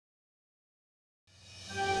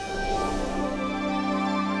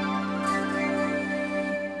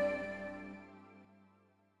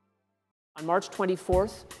On March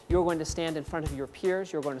 24th, you're going to stand in front of your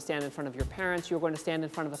peers, you're going to stand in front of your parents, you're going to stand in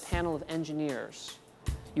front of a panel of engineers.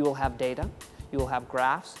 You will have data, you will have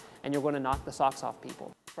graphs, and you're going to knock the socks off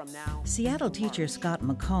people. From now, Seattle teacher Scott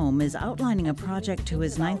McComb is outlining a project to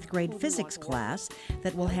his 9th grade physics class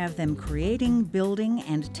that will have them creating, building,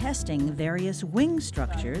 and testing various wing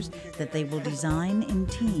structures that they will design in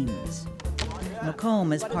teams.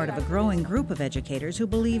 McComb is part of a growing group of educators who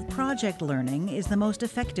believe project learning is the most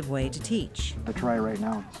effective way to teach. I'll try right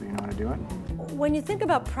now so you know how to do it. When you think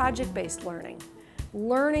about project-based learning,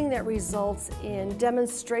 learning that results in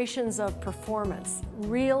demonstrations of performance,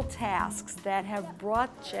 real tasks that have brought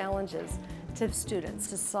challenges to students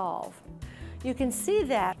to solve. You can see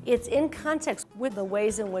that it's in context with the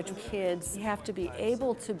ways in which kids have to be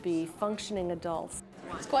able to be functioning adults.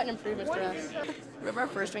 It's quite an improvement for us. Remember our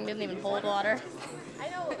first wing didn't even hold water.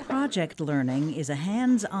 Project learning is a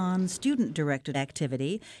hands-on, student-directed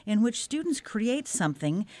activity in which students create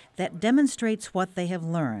something that demonstrates what they have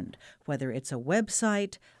learned, whether it's a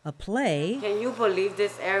website, a play. Can you believe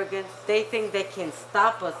this arrogance? They think they can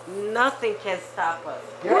stop us. Nothing can stop us.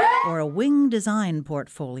 Or a wing design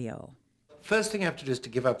portfolio. First thing you have to do is to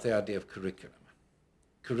give up the idea of curriculum.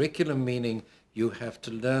 Curriculum meaning you have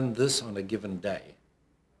to learn this on a given day.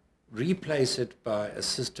 Replace it by a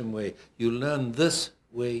system where you learn this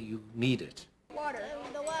where you need it.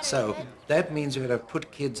 So that means you're going to put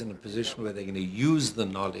kids in a position where they're going to use the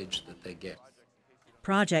knowledge that they get.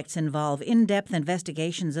 Projects involve in-depth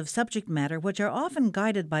investigations of subject matter which are often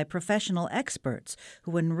guided by professional experts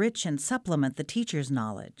who enrich and supplement the teacher's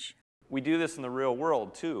knowledge. We do this in the real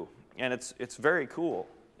world too, and it's very cool.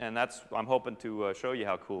 And I'm hoping to show you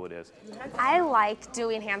how cool it is. I like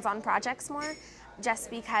doing hands-on projects more,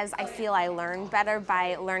 just because I feel I learn better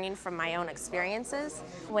by learning from my own experiences.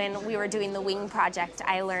 When we were doing the wing project,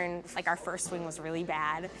 I learned, like, our first wing was really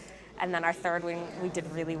bad, and then our third wing, we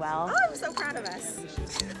did really well. Oh, I'm so proud of us.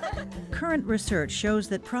 Current research shows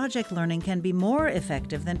that project learning can be more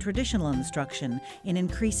effective than traditional instruction in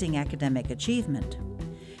increasing academic achievement.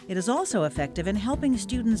 It is also effective in helping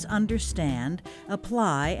students understand,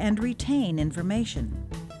 apply, and retain information.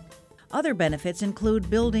 Other benefits include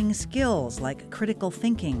building skills like critical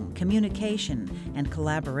thinking, communication, and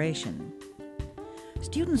collaboration.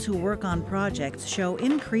 Students who work on projects show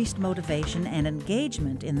increased motivation and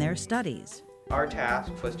engagement in their studies. Our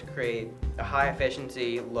task was to create a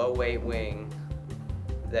high-efficiency, low-weight wing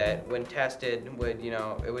that, when tested,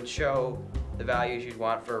 it would show the values you'd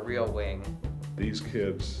want for a real wing. These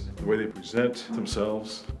kids, the way they present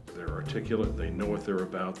themselves, they're articulate, they know what they're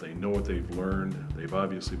about, they know what they've learned, they've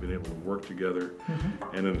obviously been able to work together.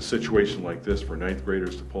 And in a situation like this, for 9th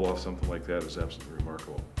graders to pull off something like that is absolutely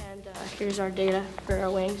remarkable. And here's our data for our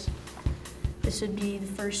wings. This would be the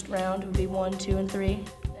first round, would be 1, 2, and 3, then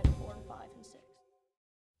 4, 5, and 6.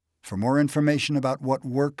 For more information about what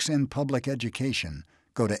works in public education,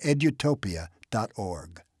 go to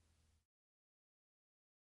edutopia.org.